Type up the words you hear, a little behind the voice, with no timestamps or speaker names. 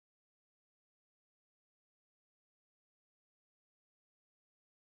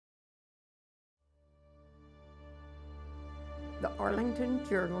The Arlington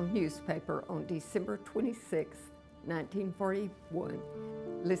Journal newspaper on December 26, 1941,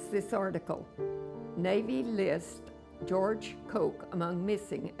 lists this article: Navy lists George Koch among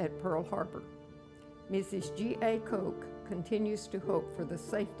missing at Pearl Harbor. Mrs. G.A. Koch continues to hope for the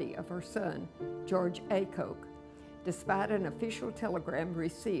safety of her son, George A. Koch, despite an official telegram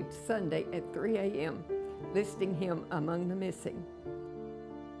received Sunday at 3 a.m. listing him among the missing.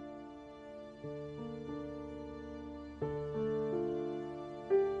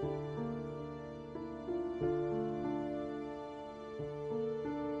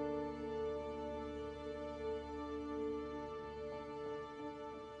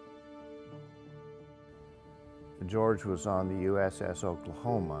 George was on the USS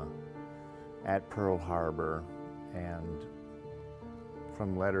Oklahoma at Pearl Harbor, and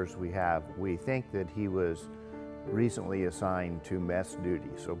from letters we have, we think that he was recently assigned to mess duty.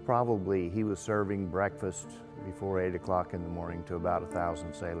 So probably he was serving breakfast before 8 o'clock in the morning to about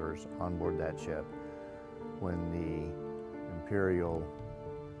 1,000 sailors on board that ship when the Imperial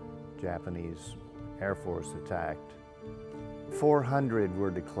Japanese Air Force attacked. 400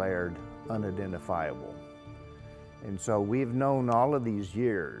 were declared unidentifiable. And so we've known all of these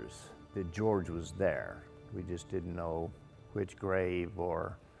years that George was there. We just didn't know which grave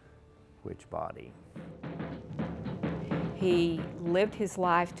or which body. He lived his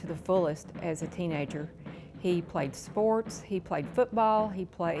life to the fullest as a teenager. He played sports, he played football, he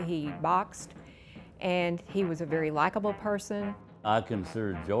boxed, and he was a very likable person. I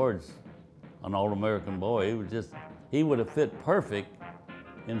consider George an all-American boy. He would have fit perfect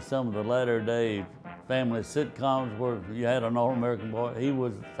in some of the latter day family sitcoms where you had an all-American boy. He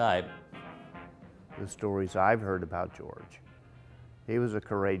was the type. The stories I've heard about George, he was a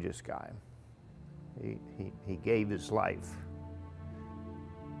courageous guy. He gave his life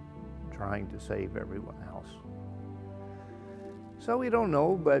trying to save everyone else. So we don't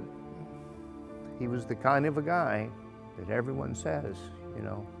know, but he was the kind of a guy that everyone says, you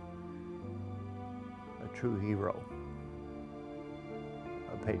know, a true hero,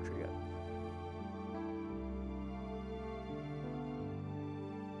 a patriot.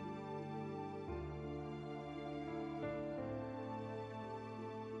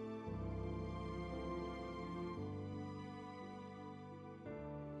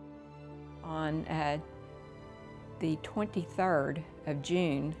 On the 23rd of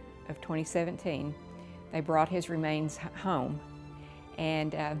June of 2017, they brought his remains home,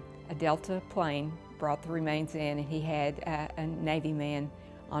 and a Delta plane brought the remains in, and he had a Navy man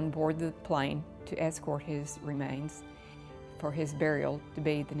on board the plane to escort his remains for his burial to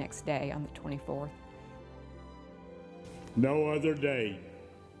be the next day on the 24th. No other day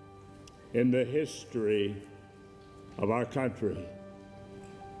in the history of our country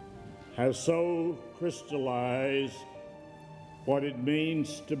has so crystallized what it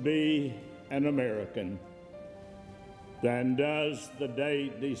means to be an American than does the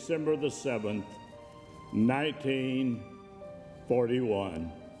date December the 7th,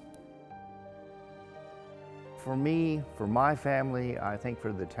 1941. For me, for my family, I think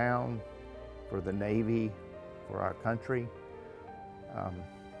for the town, for the Navy, for our country,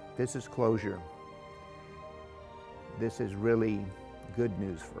 this is closure. This is really good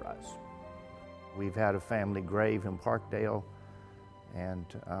news for us. We've had a family grave in Parkdale and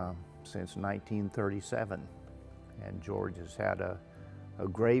since 1937, and George has had a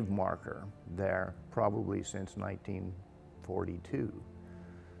grave marker there probably since 1942.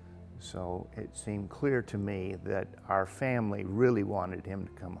 So it seemed clear to me that our family really wanted him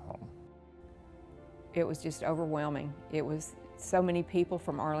to come home. It was just overwhelming. It was so many people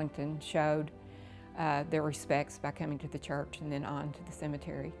from Arlington showed their respects by coming to the church and then on to the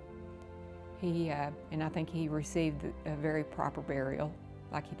cemetery. And I think he received a very proper burial,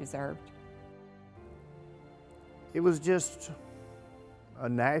 like he deserved. It was just a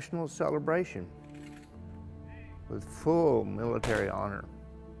national celebration with full military honor.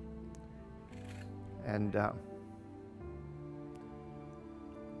 And I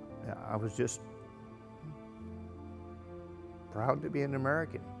was just proud to be an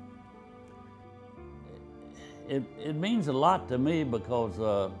American. It means a lot to me because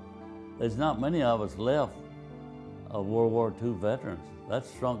there's not many of us left of World War II veterans.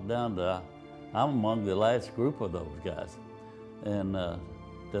 That's shrunk down to, I'm among the last group of those guys. And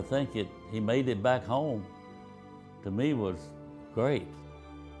to think he made it back home, to me was great.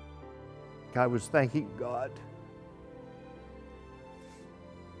 I was thanking God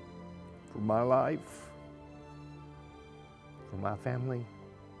for my life, for my family,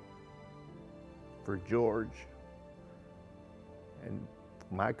 for George, and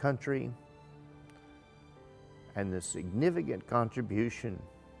for my country, and the significant contribution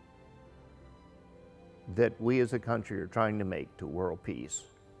that we as a country are trying to make to world peace.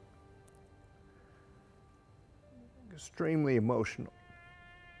 Extremely emotional.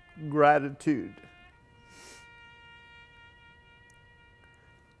 Gratitude.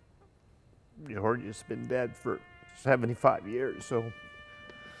 George has been dead for 75 years, so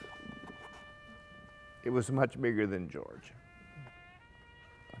it was much bigger than George.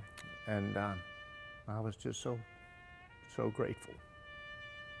 And I was just so grateful.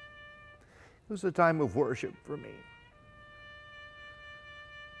 It was a time of worship for me.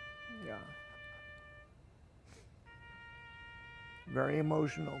 Yeah. Very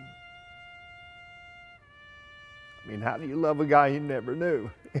emotional. I mean, how do you love a guy you never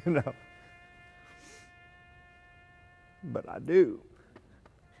knew, you know? But I do,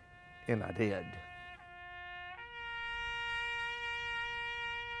 and I did.